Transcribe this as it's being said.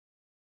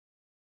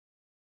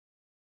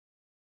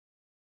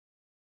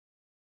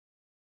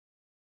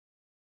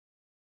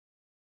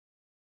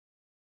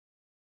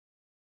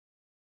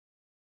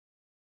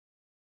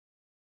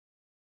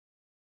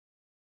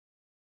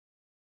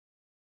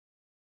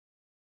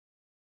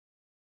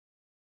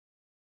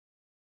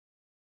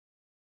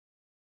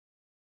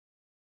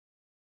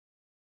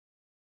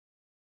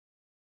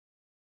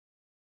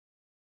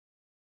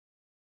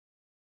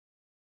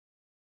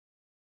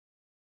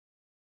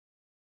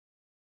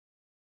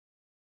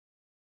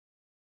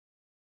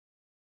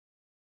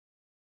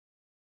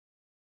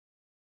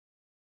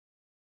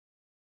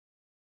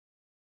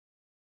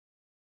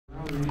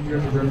The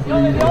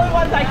only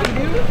ones I can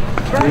do.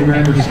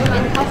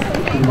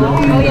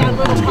 Oh yeah,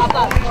 little pop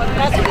up.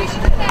 That's what they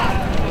should do.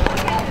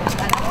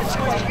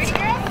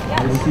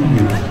 I see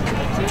you.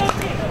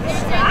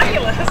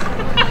 Fabulous.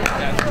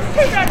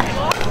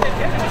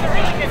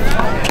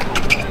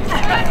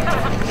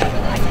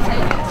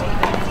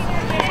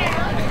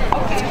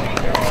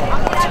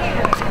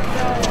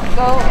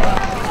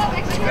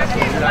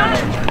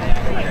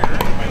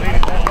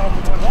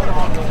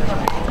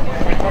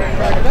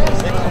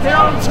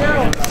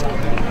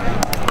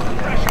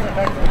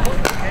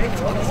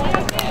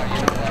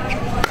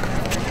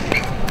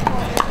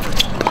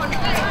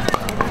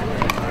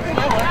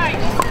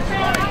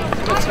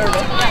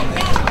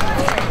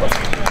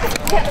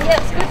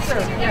 Yes, good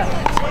serve. Yeah.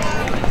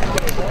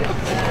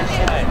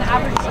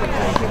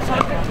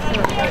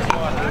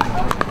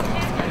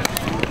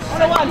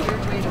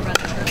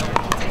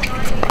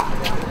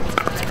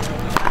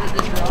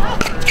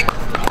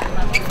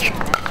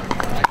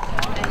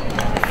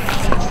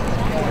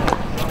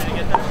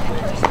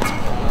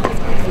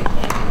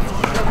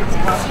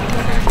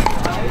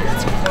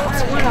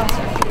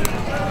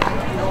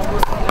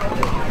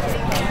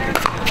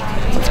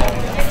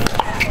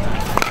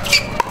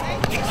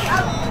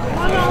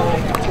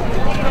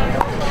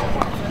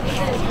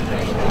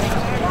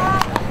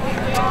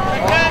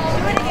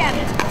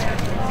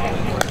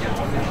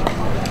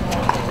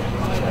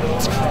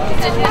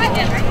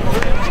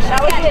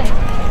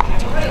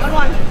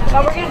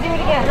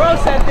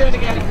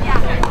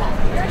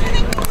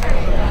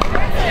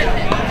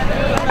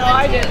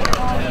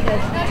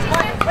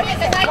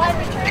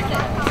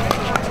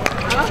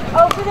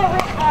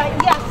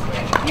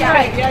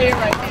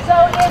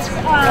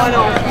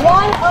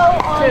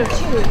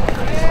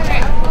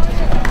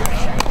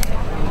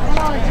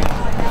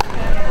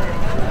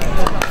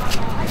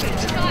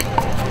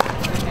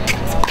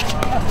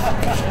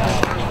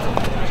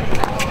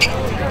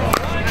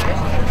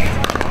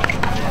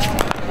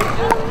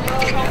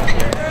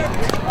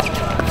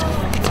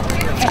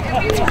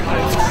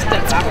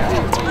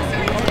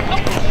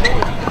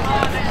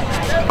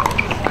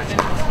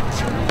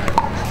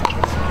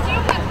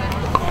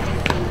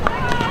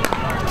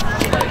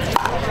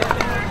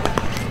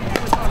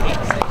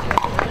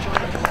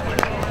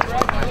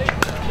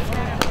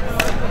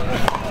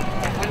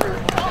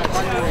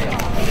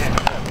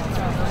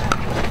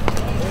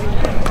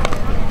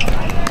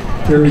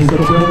 Terry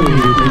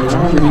Sofiak,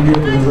 around when you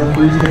get the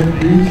referee's hand,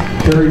 please.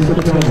 Terry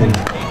Sofiak.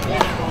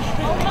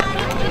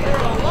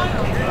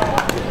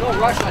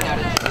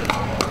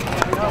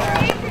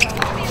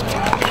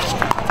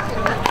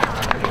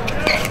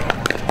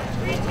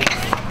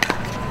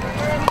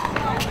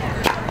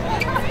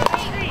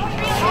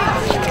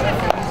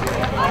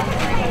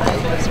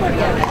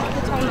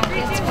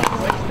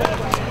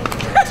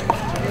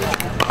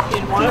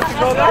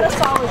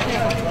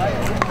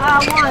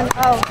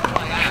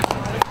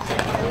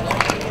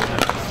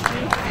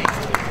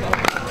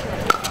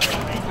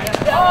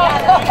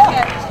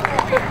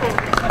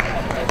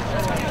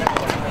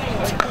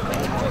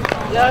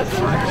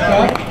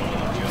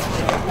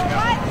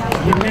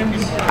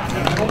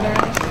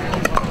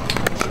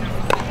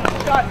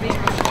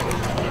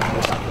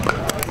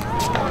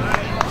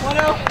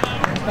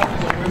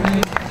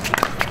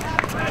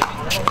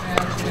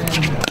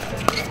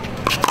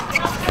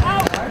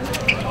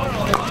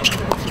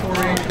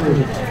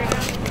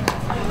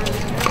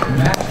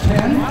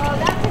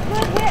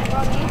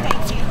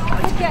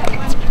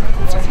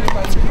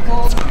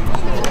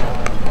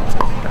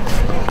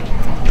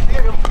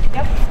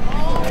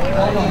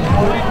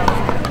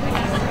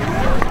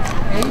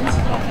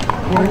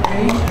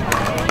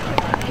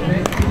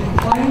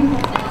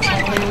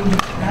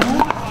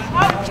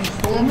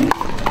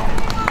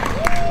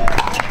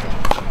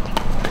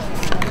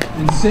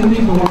 Cindy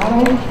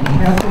Bellotto and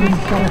Kathleen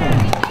Stefan.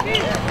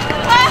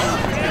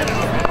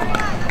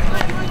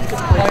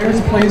 Players,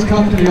 please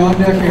come to the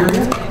on-deck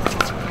area.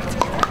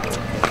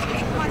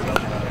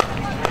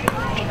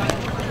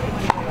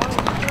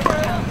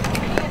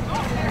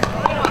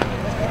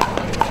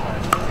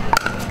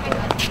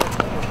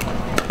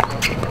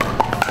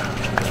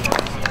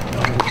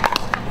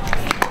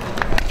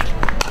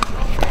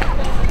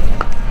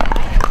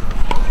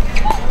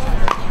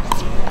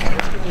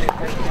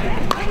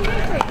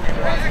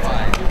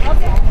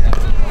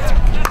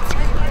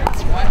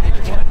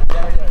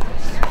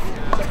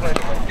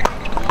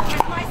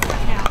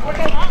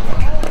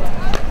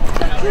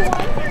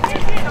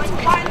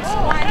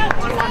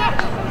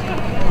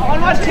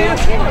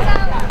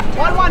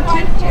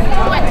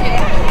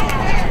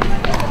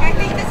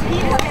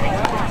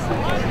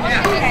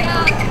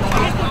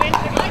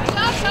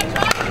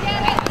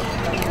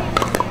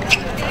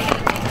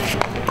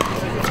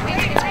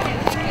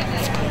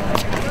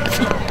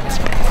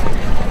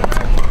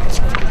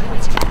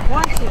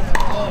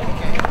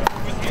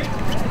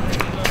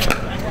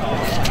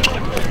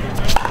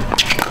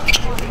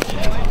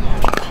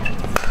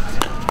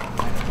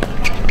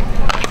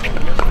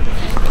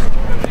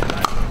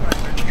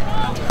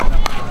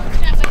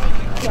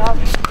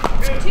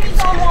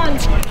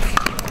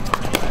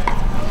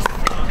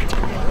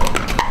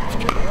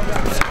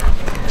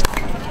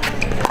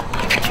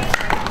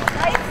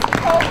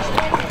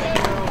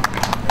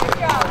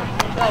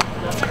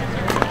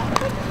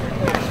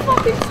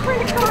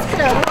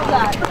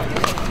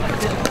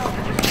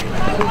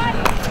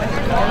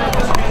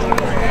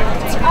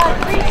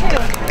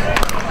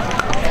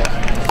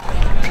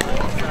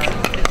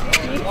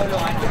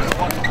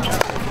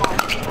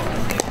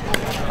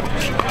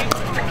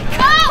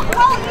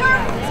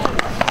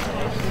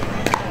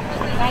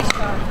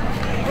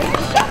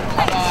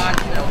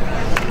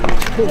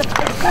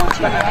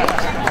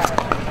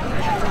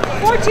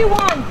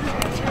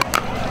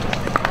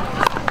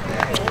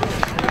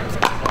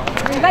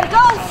 Everybody go!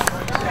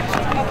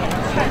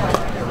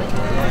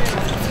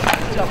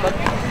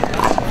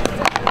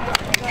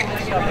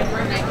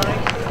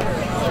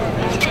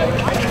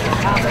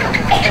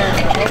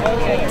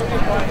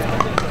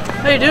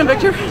 How you doing,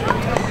 Victor?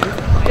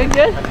 Good,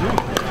 good?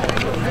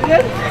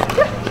 Good?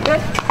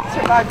 Good.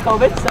 Survived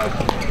COVID, so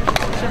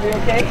should be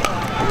okay.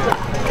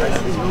 Thank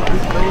you.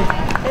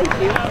 Thank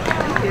you.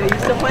 Are you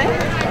still playing?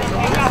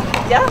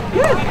 Yeah?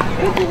 Good.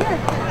 Good to hear.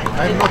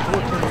 I'm not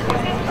working.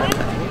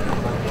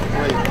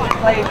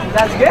 Like,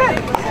 that's good.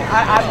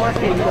 I'm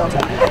working, so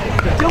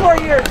 2 more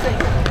years. 2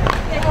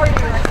 more years.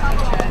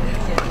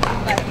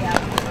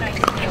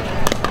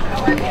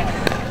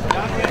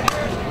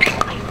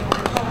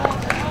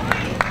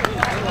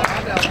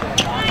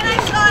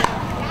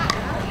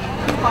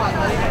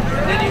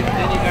 Then you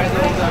guys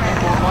have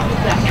more money?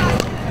 Yeah.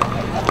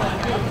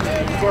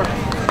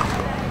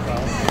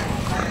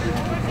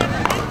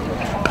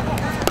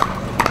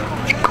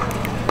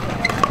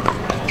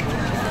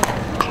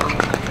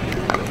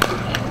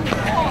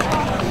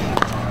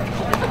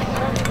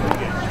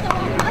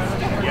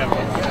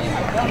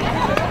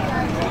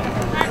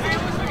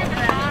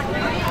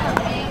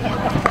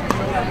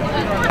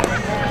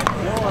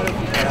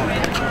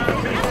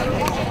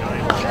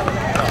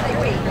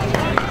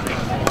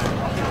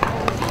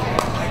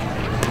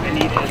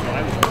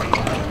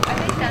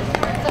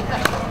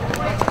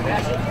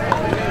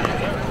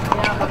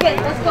 Okay,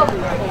 let's go.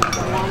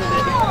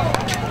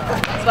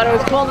 But it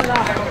was cold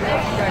enough.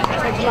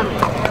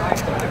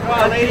 Come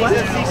on, ladies,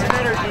 let's see some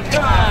energy.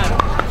 Come on.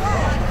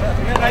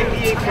 You got an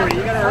IPA for you.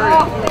 You got to hurry.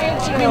 Oh, thank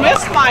you. You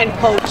missed mine,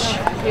 Coach.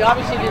 You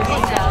obviously didn't see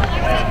that.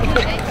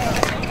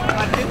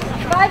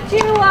 5, 2,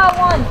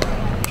 1.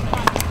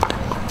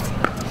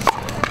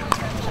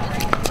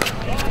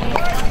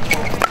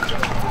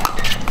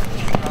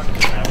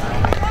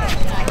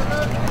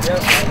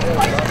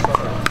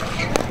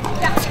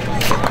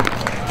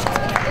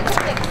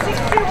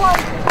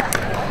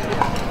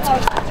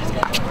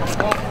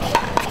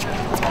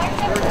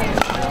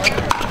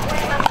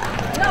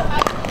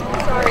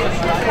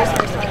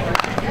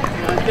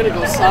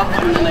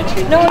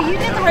 No, you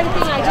did the right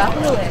thing. I just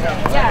blew it.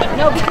 Yeah,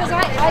 no, because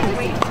I just.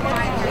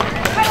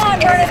 Come on,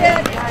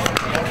 Bernadette.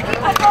 Keep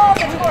my ball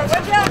in the court,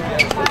 would ya?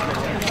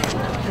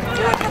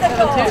 Do it for the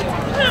goal.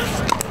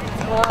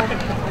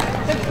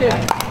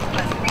 6-2.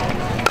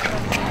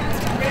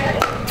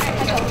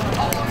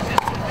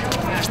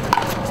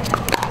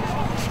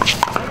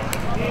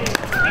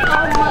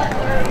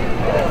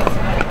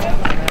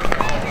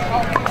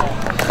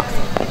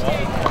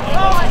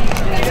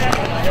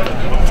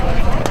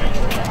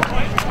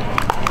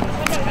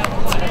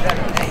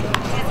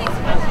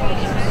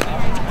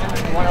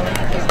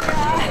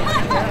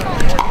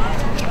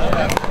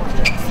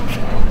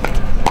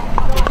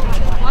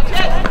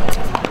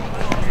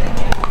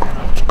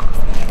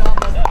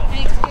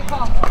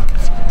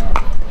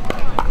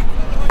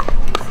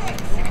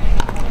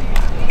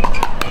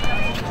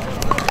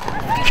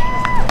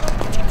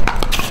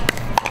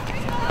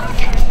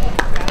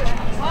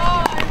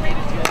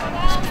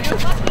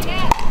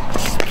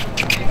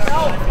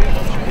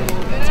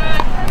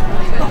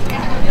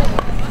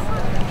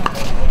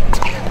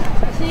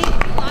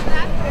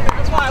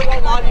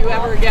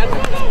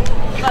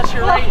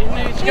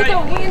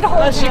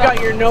 Unless you got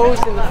your nose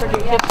in the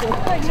freaking kitchen.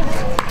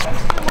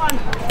 Come on.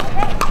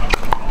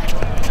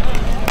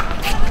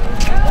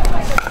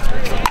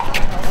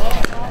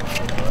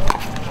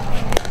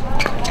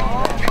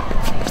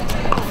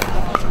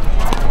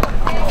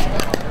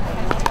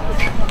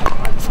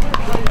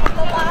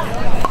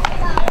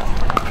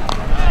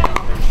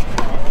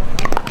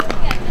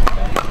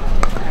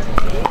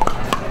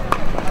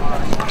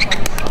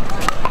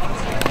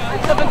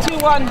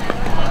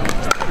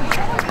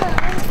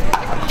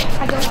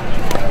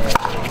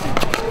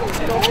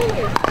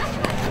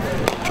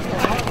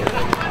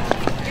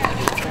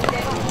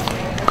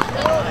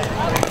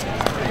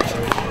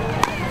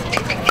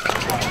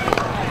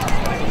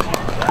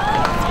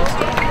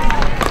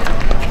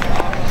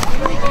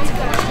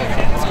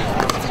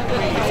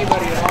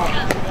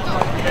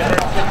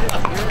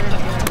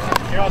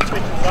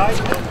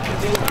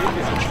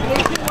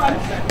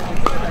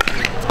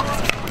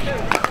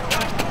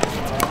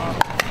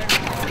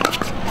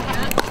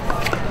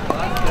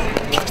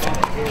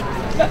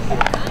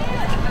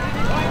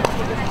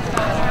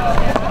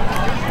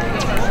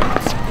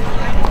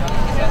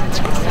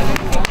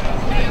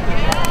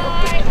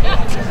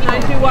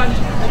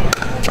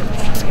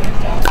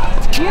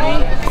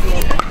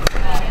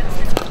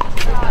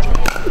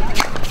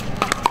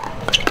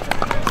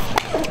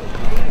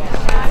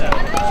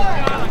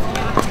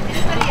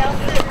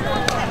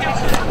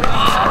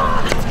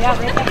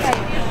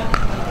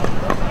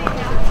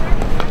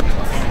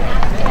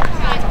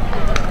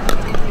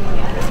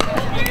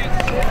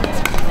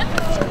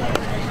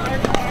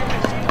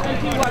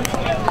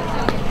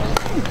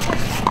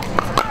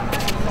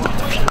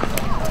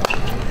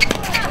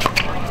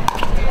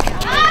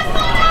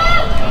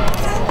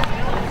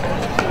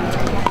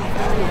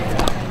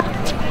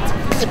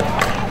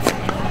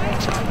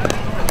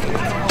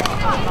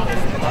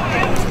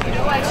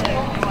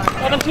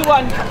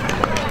 11-2-1.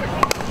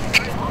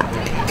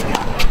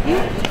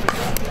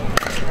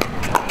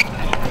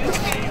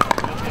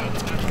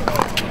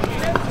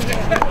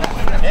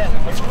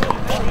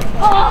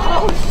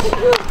 Oh,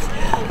 shoot.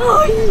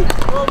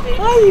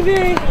 Ay,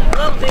 very.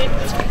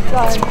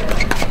 Sorry.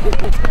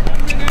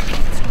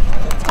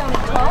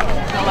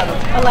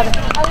 11.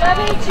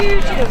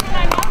 11-2-2.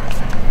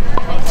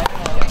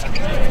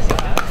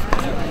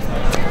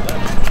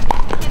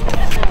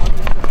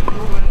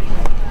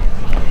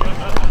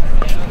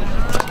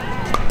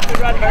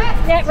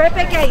 Yeah, right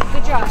back at you.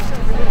 Good job.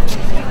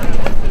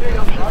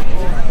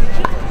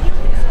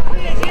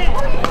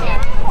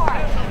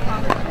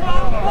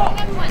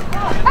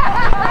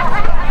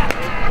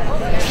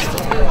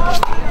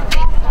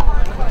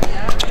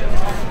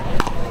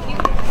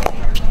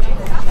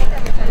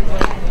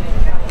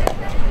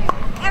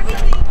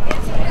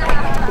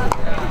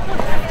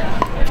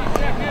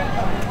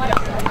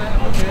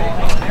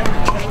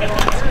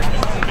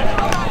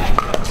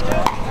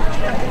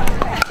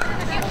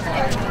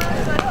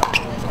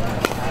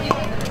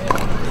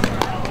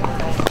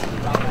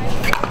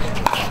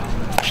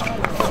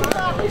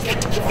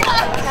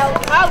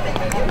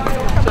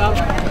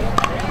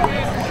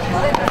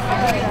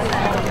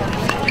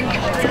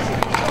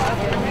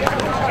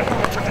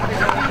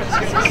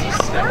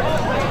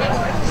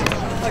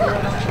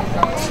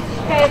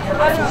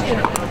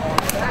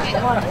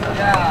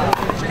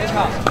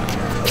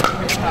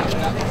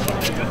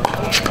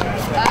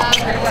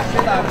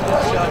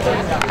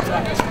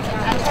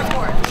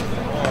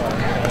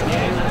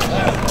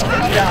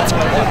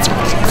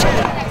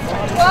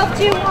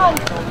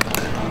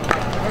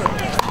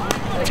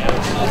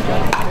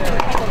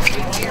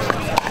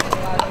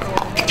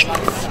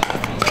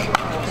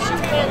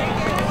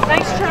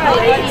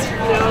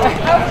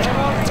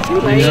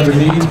 We have a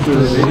need for a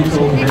lady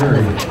called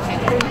Mary.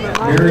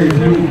 Mary,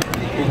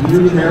 if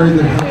you're the Mary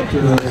that helped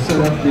set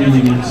up the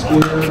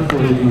square for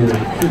the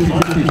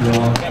 50-50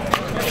 draw,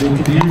 we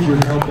could use your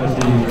help at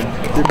the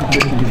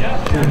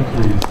 50-50 tent,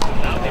 please.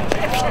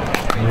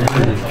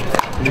 Mary,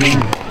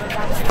 please.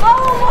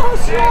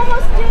 Almost, you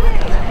almost did it.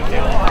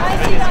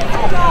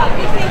 Nice job.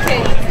 Good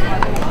thinking.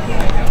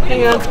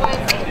 Hang on.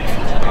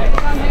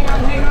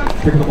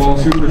 Pickleball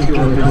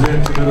Superstore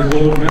presents another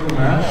gold medal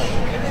match.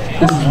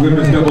 This is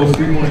women's doubles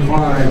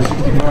 3.5,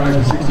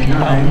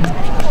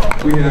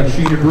 65-69. We have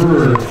Sheena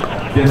Brewer,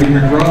 Debbie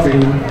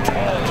McRobbie,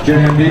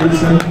 Jan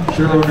Davidson,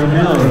 Cheryl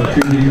Namira to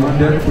the on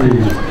deck,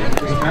 please.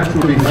 This match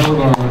will be held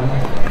on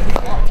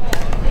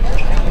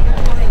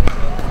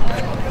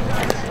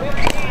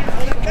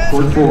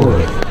court 4.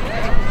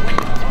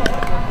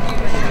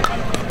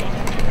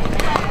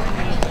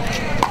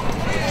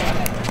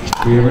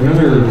 We have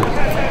another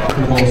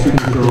Pickleball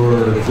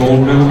Superstore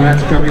gold medal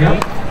match coming up.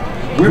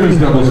 Women's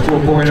doubles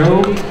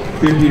 4.0,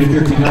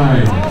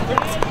 50-59.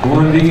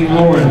 Blondine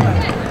Lowen,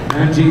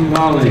 Manjeet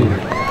Lally,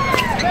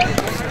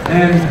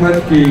 Ann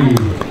Kletke,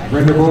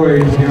 Brenda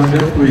Boyd, to the on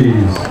deck,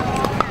 please.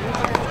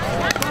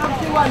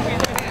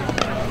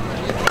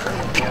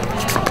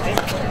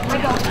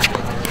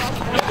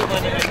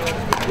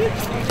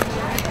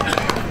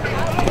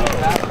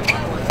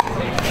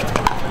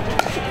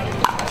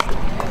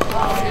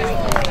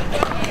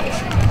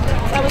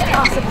 That was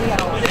possibly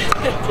ours.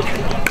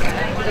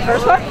 The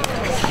first one?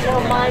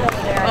 Well, mine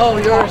over there. Oh,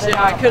 yours,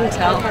 yeah, I couldn't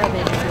tell.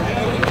 Yeah.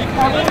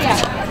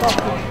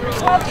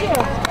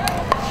 12-2.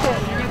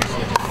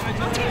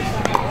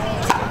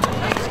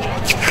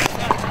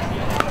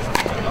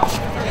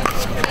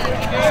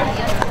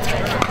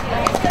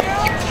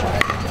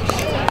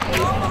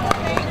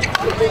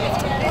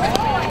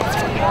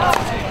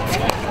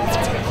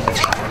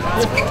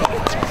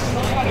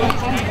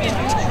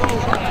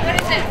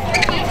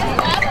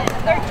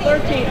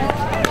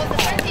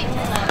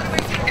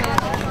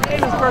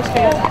 First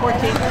game,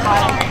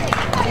 14-5.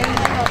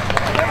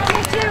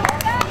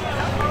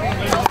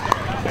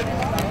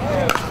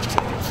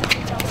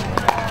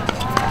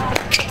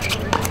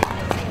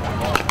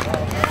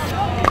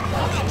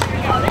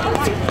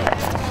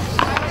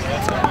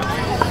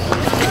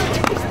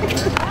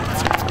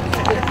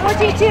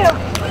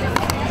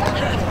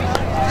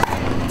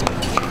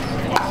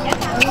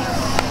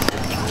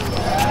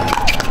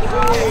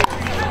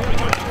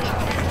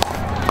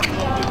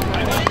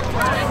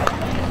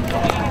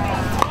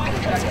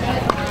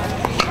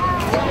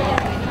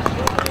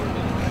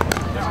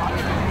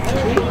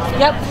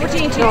 Yep,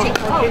 14-2.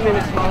 14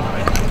 minutes long.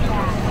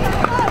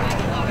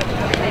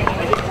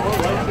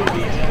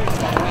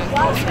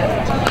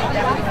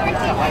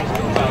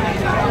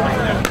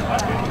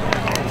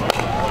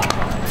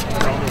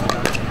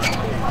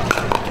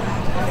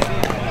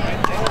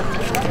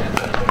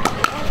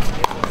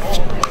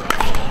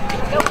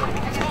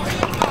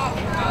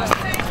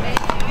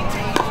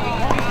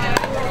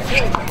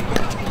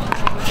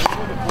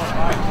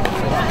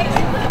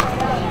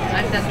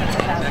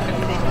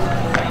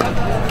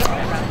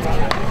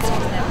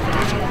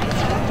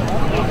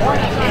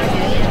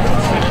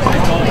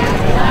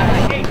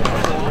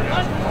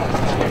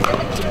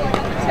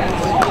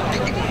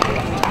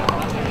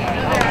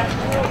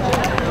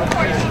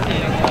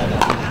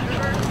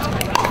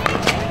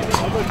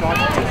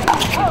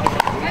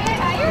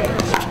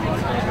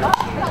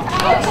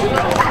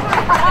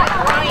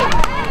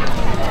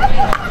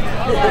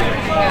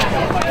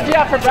 you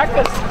have for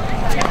breakfast?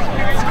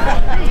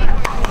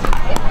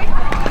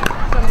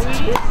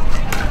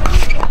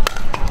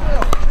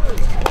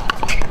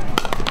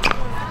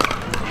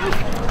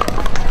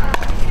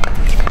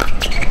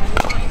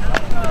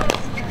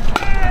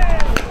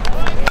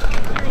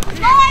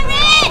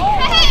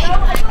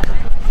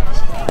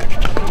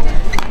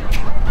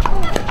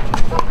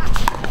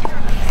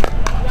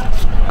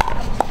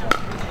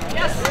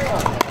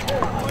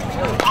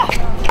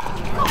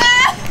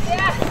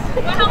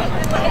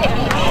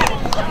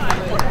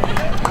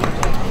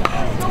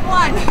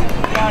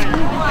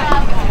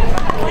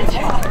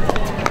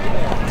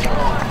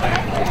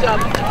 Some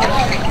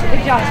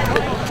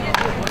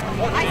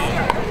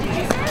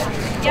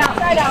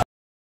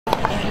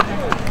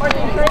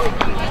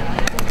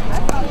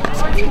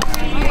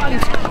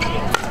Wheaties?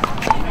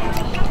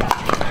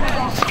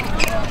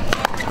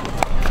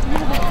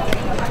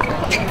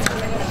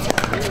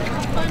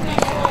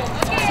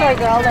 Sorry,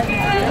 girl.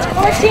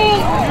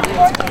 14.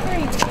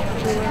 43.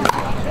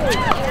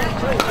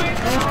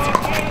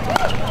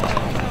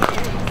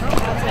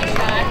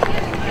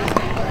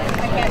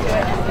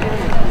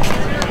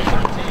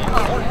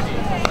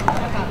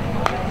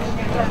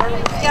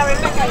 Yeah,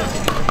 Rebecca.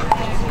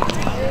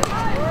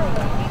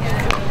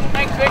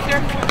 Thanks, Victor.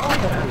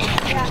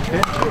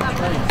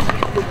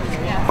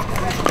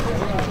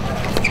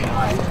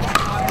 Yeah.